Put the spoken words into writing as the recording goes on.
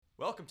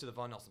Welcome to the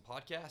Von Nelson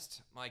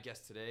Podcast. My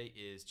guest today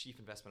is Chief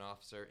Investment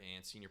Officer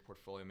and Senior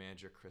Portfolio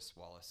Manager Chris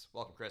Wallace.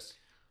 Welcome, Chris.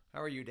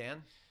 How are you,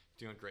 Dan?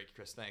 Doing great,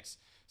 Chris. Thanks.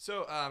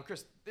 So,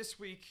 Chris, this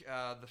week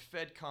the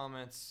Fed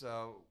comments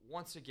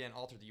once again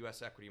altered the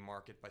U.S. equity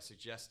market by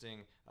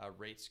suggesting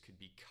rates could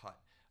be cut.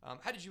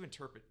 How did you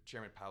interpret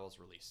Chairman Powell's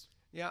release?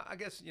 Yeah, I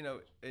guess,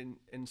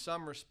 in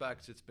some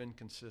respects, it's been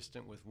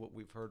consistent with what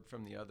we've heard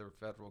from the other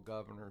federal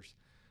governors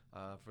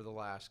for the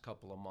last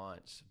couple of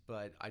months.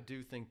 But I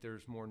do think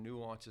there's more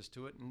nuances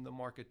to it, and the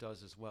market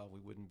does as well. We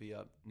wouldn't be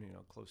up,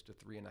 close to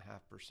 3.5%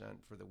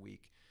 for the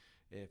week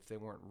if they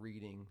weren't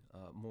reading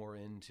more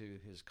into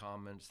his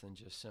comments than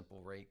just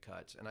simple rate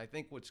cuts. And I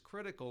think what's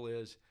critical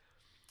is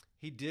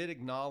he did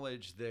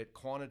acknowledge that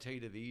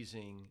quantitative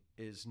easing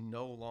is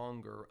no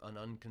longer an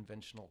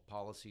unconventional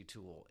policy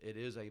tool. It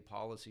is a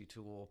policy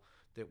tool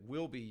that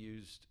will be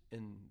used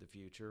in the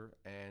future,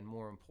 and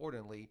more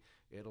importantly,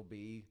 it'll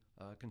be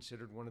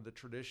considered one of the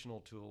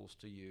traditional tools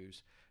to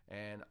use.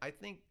 And I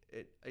think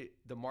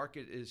the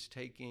market is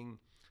taking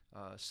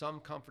some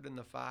comfort in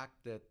the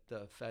fact that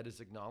the Fed is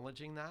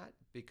acknowledging that,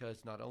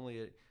 because not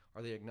only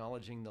are they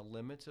acknowledging the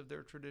limits of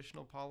their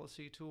traditional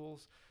policy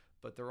tools,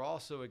 but they're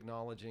also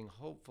acknowledging,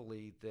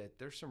 hopefully, that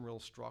there's some real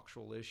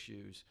structural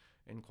issues.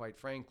 And quite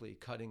frankly,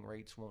 cutting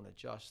rates won't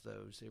adjust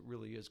those. It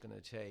really is going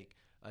to take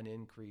an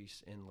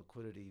increase in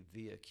liquidity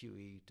via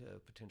QE to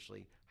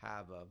potentially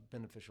have a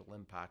beneficial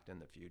impact in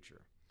the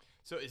future.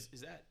 So is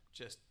that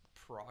just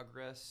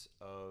progress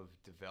of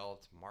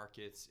developed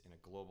markets in a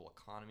global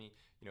economy?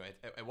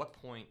 At what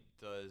point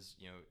does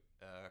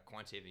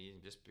quantitative easing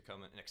just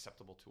become an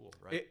acceptable tool,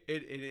 right?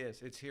 It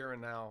is. It's here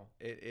and now.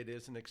 It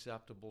is an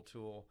acceptable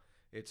tool.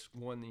 It's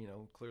one,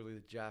 clearly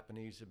the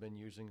Japanese have been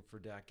using for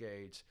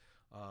decades.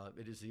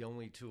 It is the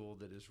only tool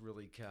that has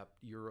really kept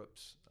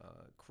Europe's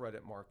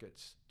credit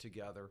markets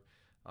together.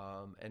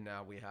 And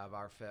now we have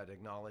our Fed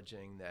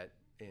acknowledging that,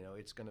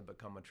 it's going to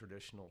become a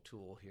traditional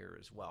tool here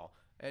as well.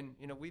 And,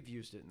 we've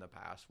used it in the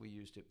past. We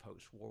used it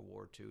post-World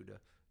War II to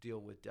deal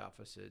with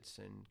deficits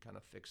and kind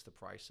of fix the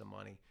price of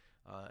money.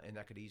 And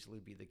that could easily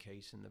be the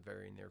case in the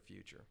very near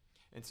future.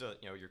 And so,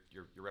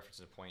 you're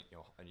referencing a point,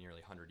 nearly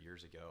 100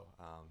 years ago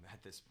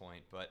at this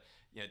point. But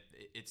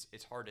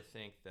it's hard to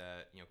think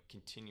that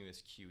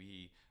continuous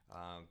QE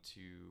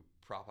to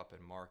prop up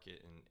a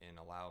market and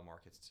allow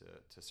markets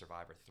to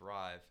survive or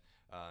thrive.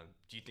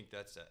 Do you think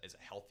that's is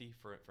healthy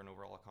for an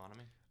overall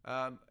economy?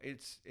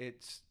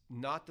 It's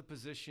not the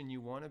position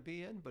you want to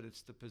be in, but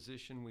it's the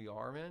position we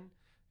are in.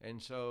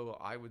 And so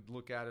I would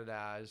look at it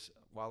as,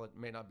 while it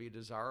may not be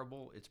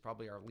desirable, it's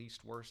probably our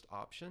least worst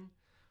option.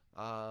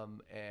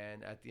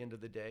 And at the end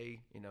of the day,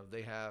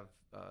 they have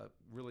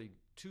really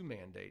two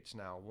mandates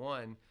now.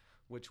 One,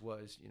 which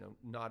was,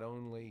 not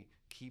only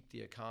keep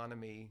the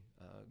economy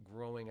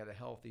growing at a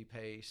healthy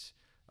pace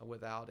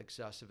without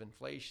excessive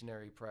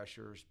inflationary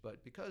pressures,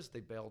 but because they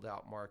bailed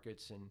out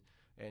markets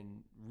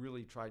and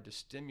really tried to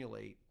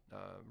stimulate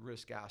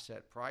risk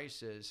asset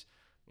prices,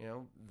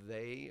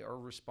 they are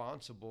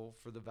responsible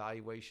for the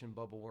valuation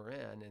bubble we're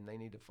in, and they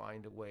need to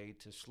find a way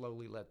to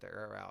slowly let the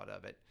air out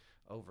of it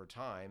over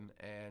time.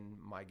 And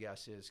my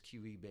guess is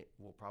QE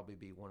will probably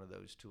be one of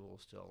those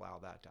tools to allow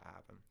that to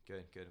happen.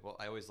 Good. Well,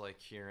 I always like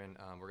hearing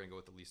we're going to go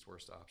with the least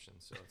worst option,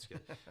 so that's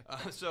good.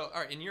 So,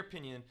 all right, in your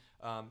opinion,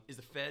 is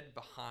the Fed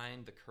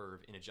behind the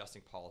curve in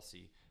adjusting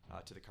policy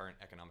to the current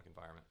economic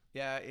environment?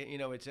 Yeah,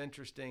 it's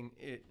interesting.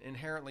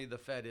 Inherently, the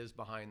Fed is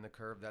behind the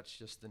curve. That's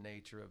just the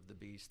nature of the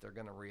beast. They're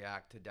going to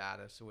react to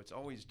data, so it's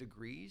always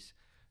degrees.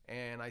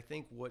 And I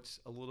think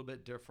what's a little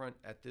bit different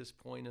at this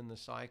point in the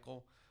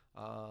cycle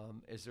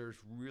is there's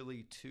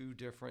really two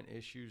different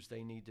issues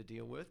they need to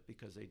deal with,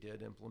 because they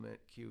did implement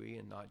QE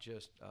and not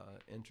just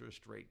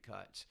interest rate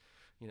cuts.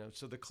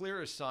 So the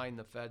clearest sign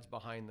the Fed's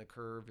behind the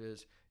curve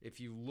is if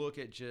you look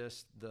at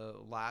just the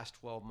last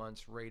 12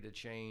 months rate of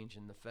change,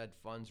 and the Fed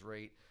funds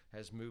rate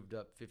has moved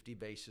up 50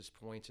 basis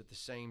points. At the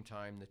same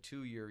time, the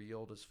 2-year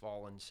yield has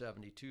fallen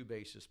 72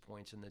 basis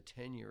points, and the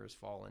 10-year has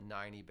fallen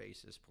 90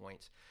 basis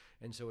points.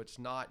 And so it's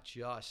not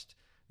just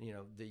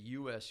the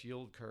U.S.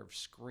 yield curve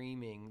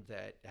screaming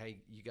that,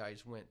 hey, you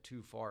guys went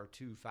too far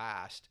too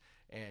fast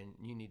and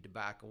you need to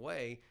back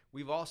away.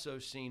 We've also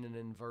seen an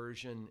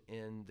inversion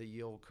in the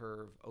yield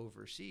curve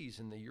overseas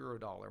in the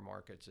Eurodollar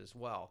markets as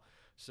well.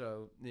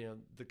 So,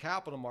 the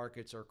capital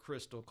markets are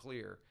crystal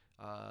clear.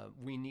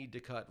 We need to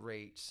cut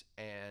rates,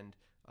 and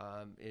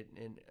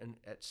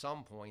at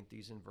some point,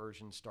 these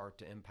inversions start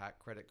to impact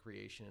credit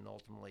creation and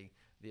ultimately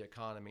the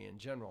economy in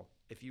general.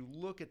 If you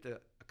look at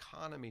the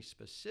economy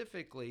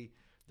specifically,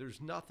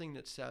 there's nothing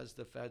that says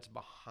the Fed's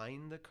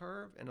behind the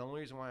curve. And the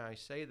only reason why I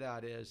say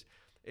that is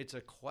it's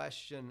a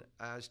question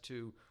as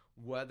to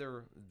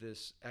whether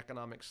this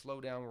economic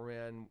slowdown we're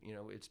in,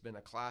 it's been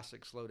a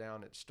classic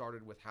slowdown. It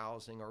started with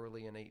housing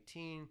early in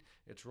 18.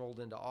 It's rolled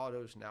into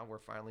autos. Now we're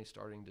finally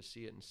starting to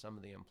see it in some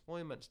of the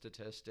employment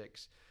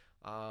statistics.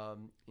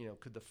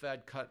 Could the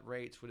Fed cut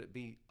rates? Would it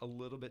be a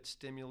little bit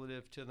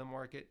stimulative to the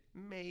market?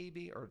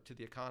 Maybe, or to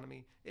the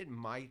economy? It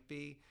might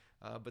be.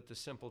 But the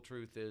simple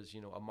truth is,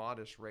 a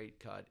modest rate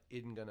cut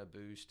isn't going to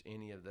boost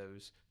any of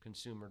those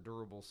consumer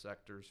durable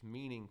sectors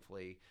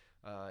meaningfully.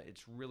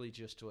 It's really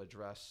just to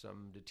address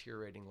some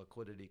deteriorating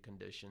liquidity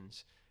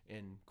conditions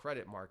in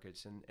credit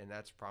markets, and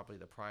that's probably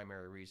the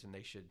primary reason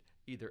they should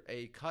either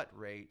A, cut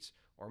rates,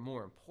 or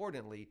more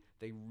importantly,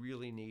 they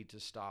really need to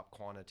stop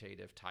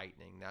quantitative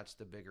tightening. That's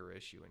the bigger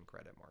issue in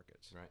credit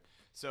markets. Right.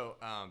 So,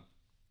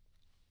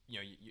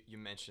 you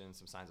mentioned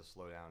some signs of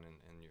slowdown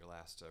in your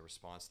last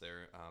response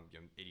there.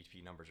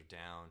 ADP numbers are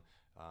down.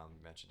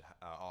 You mentioned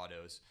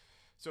autos.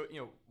 So,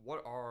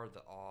 what are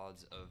the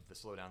odds of the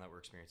slowdown that we're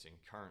experiencing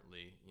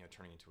currently,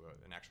 turning into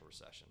an actual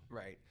recession?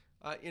 Right.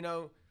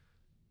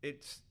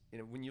 It's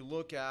when you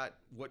look at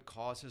what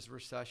causes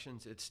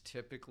recessions, it's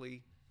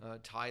typically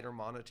tighter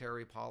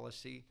monetary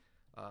policy,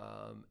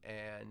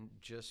 and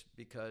just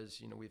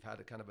because we've had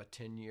a kind of a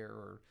 10-year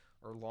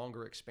or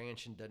longer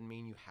expansion doesn't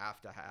mean you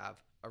have to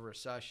have a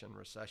recession.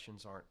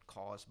 Recessions aren't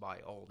caused by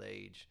old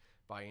age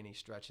by any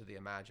stretch of the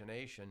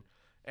imagination,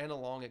 and a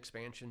long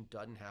expansion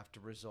doesn't have to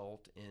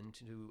result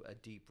into a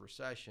deep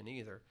recession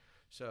either.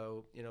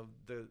 So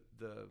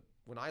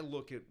when I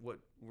look at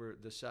where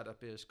the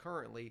setup is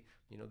currently,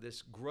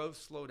 this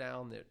growth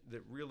slowdown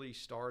that really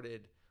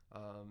started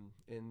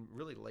in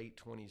really late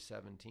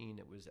 2017,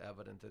 it was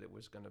evident that it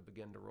was going to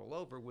begin to roll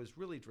over, was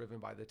really driven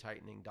by the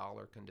tightening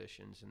dollar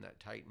conditions, and that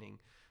tightening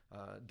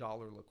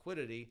dollar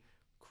liquidity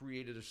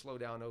created a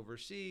slowdown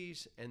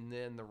overseas, and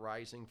then the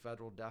rising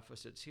federal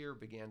deficits here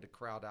began to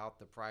crowd out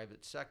the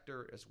private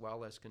sector, as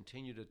well as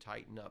continue to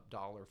tighten up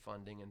dollar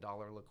funding and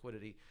dollar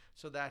liquidity.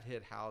 So that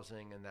hit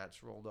housing, and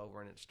that's rolled over,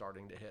 and it's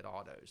starting to hit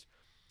autos.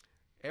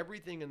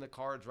 Everything in the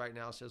cards right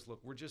now says, look,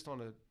 we're just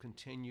on a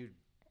continued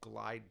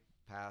glide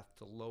path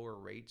to lower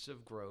rates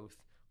of growth.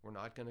 We're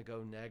not going to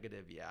go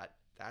negative yet.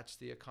 That's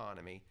the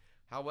economy.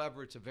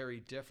 However, it's a very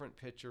different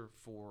picture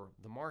for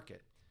the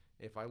market.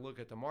 If I look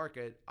at the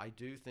market, I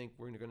do think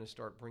we're going to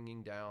start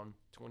bringing down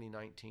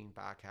 2019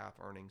 back half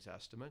earnings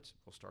estimates.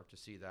 We'll start to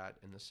see that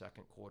in the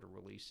second quarter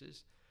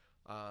releases.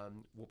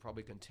 We'll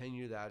probably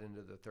continue that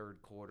into the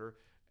third quarter.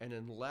 And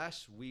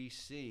unless we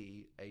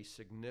see a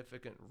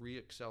significant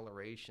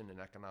reacceleration in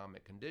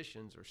economic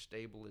conditions or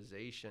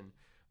stabilization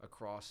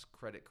across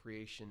credit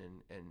creation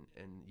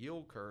and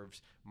yield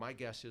curves, my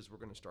guess is we're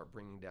going to start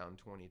bringing down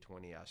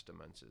 2020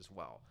 estimates as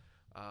well.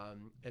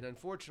 And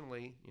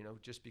unfortunately,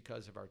 just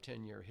because of our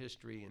 10-year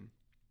history and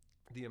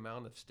the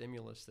amount of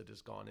stimulus that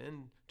has gone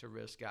into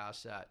risk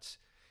assets,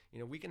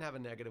 we can have a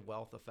negative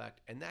wealth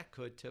effect, and that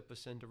could tip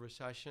us into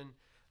recession.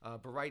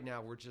 But right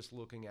now, we're just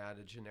looking at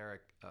a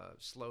generic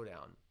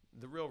slowdown.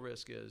 The real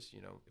risk is,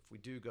 if we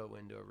do go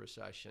into a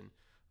recession,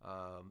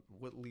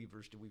 what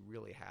levers do we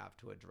really have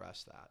to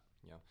address that?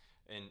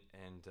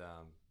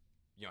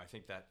 I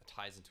think that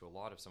ties into a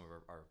lot of some of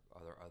our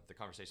other the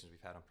conversations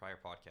we've had on prior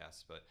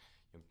podcasts. But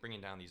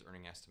bringing down these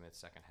earning estimates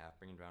second half,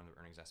 bringing down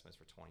the earnings estimates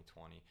for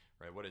 2020,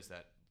 right? What does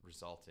that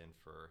result in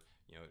for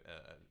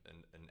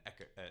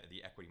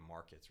the equity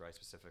markets, right?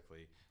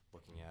 Specifically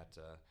looking at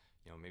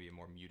maybe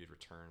more muted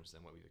returns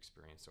than what we've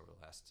experienced over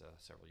the last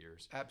several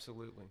years.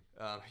 Absolutely.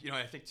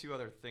 I think two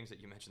other things that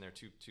you mentioned there,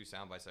 two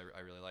sound bites I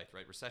really liked,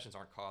 right? Recessions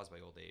aren't caused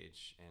by old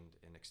age,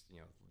 and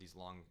these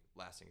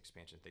long-lasting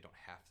expansions, they don't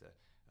have to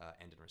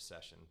end in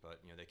recession,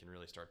 but they can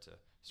really start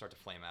to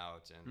flame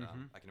out, and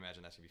I can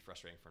imagine that's gonna be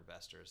frustrating for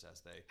investors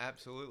as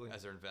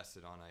they're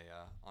invested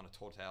on a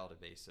totality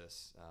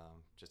basis,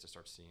 just to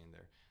start seeing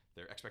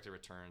their expected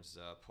returns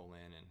pull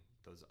in, and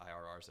those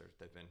IRRs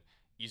they've been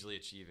easily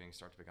achieving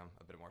start to become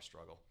a bit more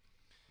struggle.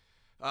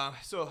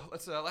 So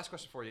let's last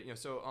question for you.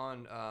 So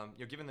on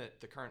given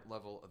the current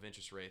level of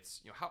interest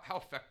rates, how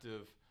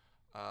effective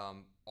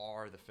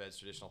are the Fed's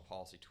traditional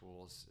policy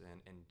tools,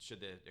 and should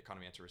the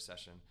economy enter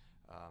recession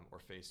or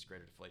face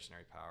greater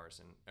deflationary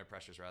powers and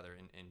pressures rather?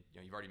 And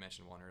you've already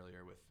mentioned one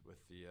earlier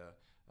with the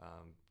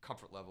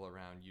comfort level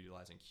around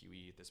utilizing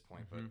QE at this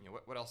point. Mm-hmm.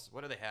 But what else?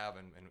 What do they have,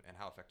 and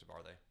how effective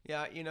are they?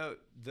 Yeah,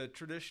 the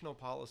traditional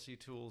policy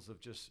tools of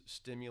just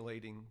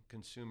stimulating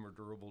consumer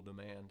durable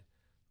demand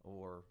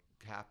or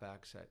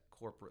CapEx at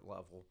corporate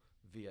level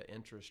via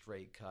interest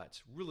rate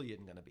cuts really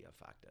isn't going to be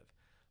effective.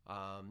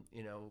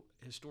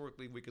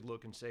 Historically, we could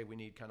look and say we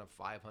need kind of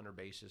 500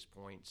 basis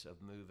points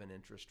of move in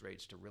interest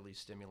rates to really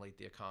stimulate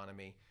the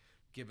economy.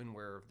 Given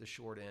where the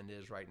short end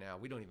is right now,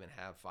 we don't even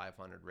have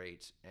 500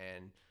 rates,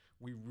 and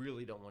we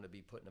really don't want to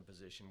be put in a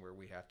position where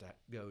we have to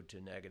go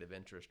to negative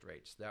interest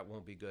rates. That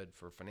won't be good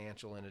for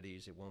financial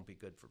entities. It won't be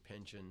good for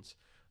pensions.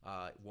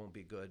 It won't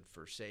be good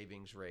for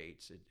savings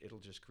rates. It'll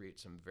just create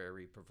some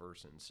very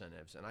perverse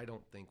incentives, and I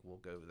don't think we'll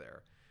go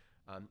there.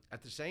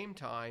 At the same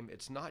time,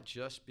 it's not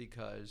just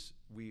because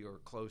we are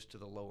close to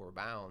the lower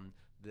bound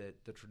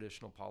that the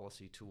traditional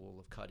policy tool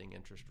of cutting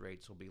interest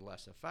rates will be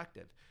less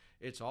effective.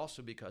 It's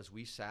also because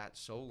we sat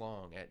so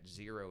long at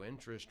zero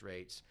interest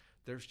rates,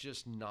 there's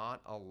just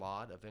not a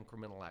lot of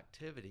incremental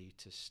activity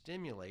to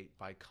stimulate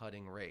by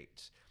cutting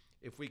rates.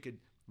 If we could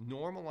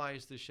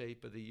normalize the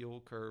shape of the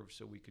yield curve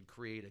so we could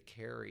create a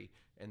carry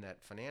and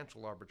that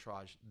financial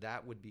arbitrage,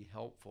 that would be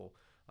helpful.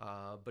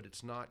 But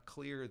it's not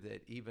clear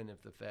that even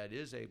if the Fed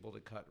is able to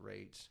cut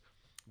rates,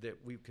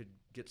 that we could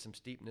get some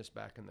steepness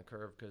back in the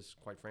curve, because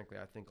quite frankly,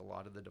 I think a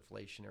lot of the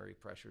deflationary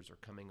pressures are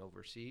coming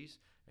overseas,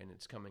 and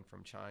it's coming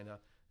from China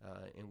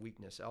and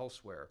weakness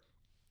elsewhere.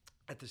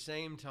 At the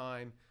same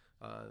time,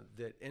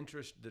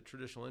 the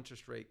traditional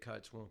interest rate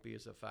cuts won't be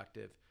as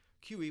effective.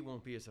 QE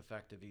won't be as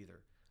effective either.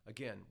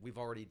 Again, we've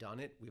already done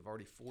it. We've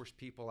already forced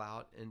people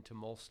out into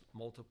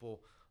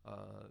multiple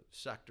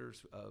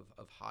sectors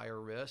of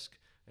higher risk,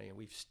 and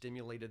we've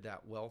stimulated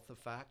that wealth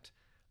effect.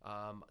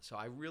 So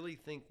I really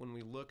think when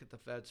we look at the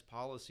Fed's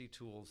policy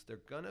tools, they're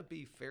going to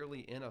be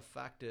fairly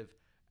ineffective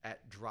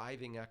at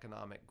driving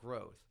economic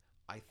growth.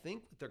 I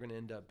think what they're going to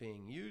end up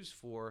being used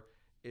for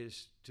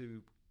is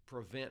to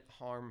prevent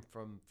harm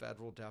from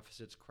federal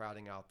deficits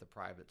crowding out the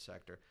private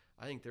sector.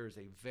 I think there's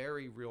a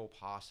very real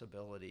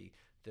possibility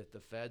that the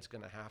Fed's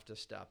going to have to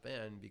step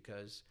in,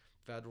 because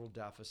federal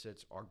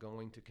deficits are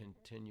going to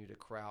continue to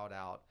crowd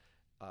out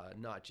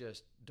not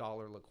just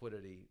dollar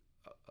liquidity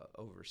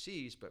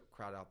overseas, but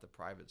crowd out the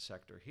private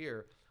sector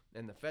here.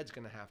 And the Fed's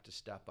going to have to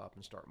step up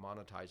and start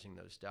monetizing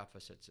those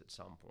deficits at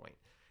some point.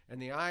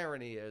 And the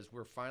irony is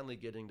we're finally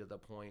getting to the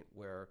point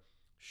where,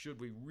 should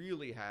we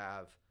really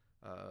have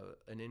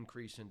an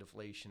increase in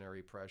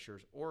deflationary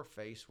pressures or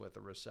face with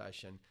a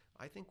recession,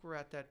 I think we're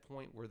at that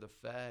point where the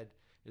Fed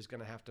is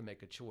going to have to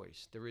make a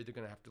choice. They're either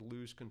going to have to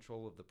lose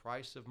control of the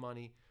price of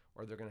money,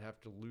 or they're going to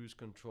have to lose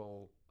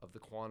control of the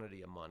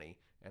quantity of money.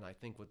 And I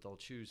think what they'll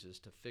choose is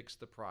to fix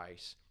the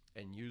price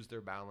and use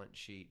their balance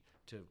sheet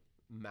to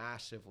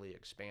massively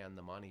expand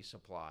the money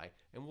supply.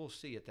 And we'll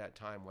see at that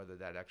time whether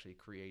that actually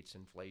creates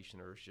inflation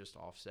or is just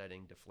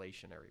offsetting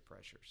deflationary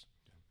pressures.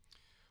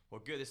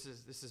 Well, good.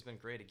 This has been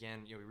great. Again,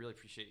 we really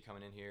appreciate you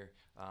coming in here,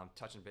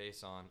 touching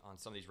base on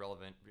some of these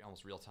relevant,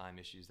 almost real-time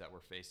issues that we're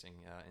facing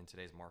in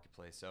today's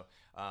marketplace. So,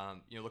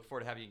 look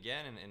forward to having you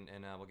again,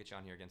 and we'll get you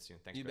on here again soon.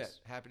 Thanks, You Chris.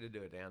 bet. Happy to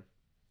do it, Dan.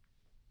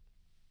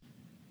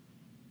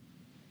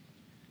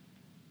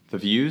 The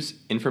views,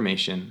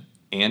 information,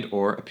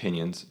 and/or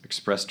opinions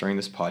expressed during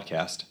this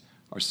podcast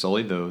are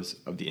solely those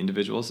of the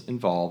individuals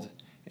involved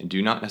and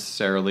do not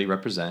necessarily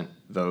represent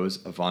those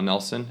of Vaughan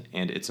Nelson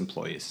and its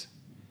employees.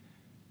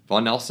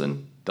 Vaughan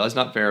Nelson does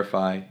not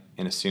verify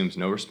and assumes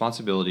no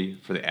responsibility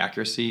for the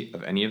accuracy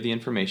of any of the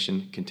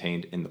information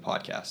contained in the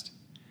podcast.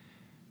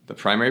 The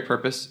primary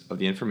purpose of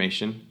the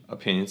information,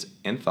 opinions,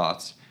 and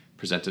thoughts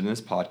presented in this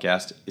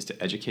podcast is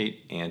to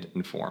educate and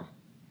inform.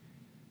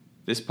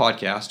 This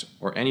podcast,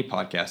 or any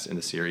podcast in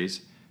the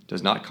series,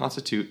 does not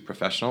constitute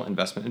professional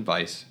investment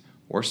advice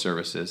or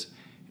services,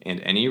 and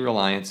any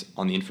reliance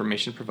on the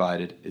information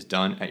provided is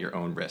done at your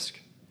own risk.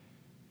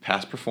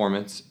 Past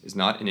performance is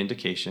not an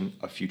indication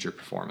of future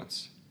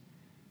performance.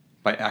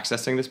 By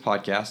accessing this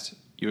podcast,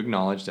 you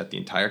acknowledge that the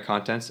entire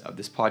contents of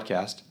this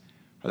podcast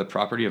are the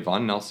property of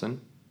Vaughan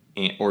Nelson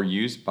or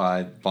used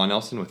by Vaughan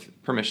Nelson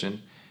with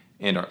permission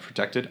and are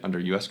protected under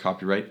U.S.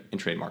 copyright and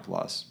trademark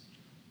laws.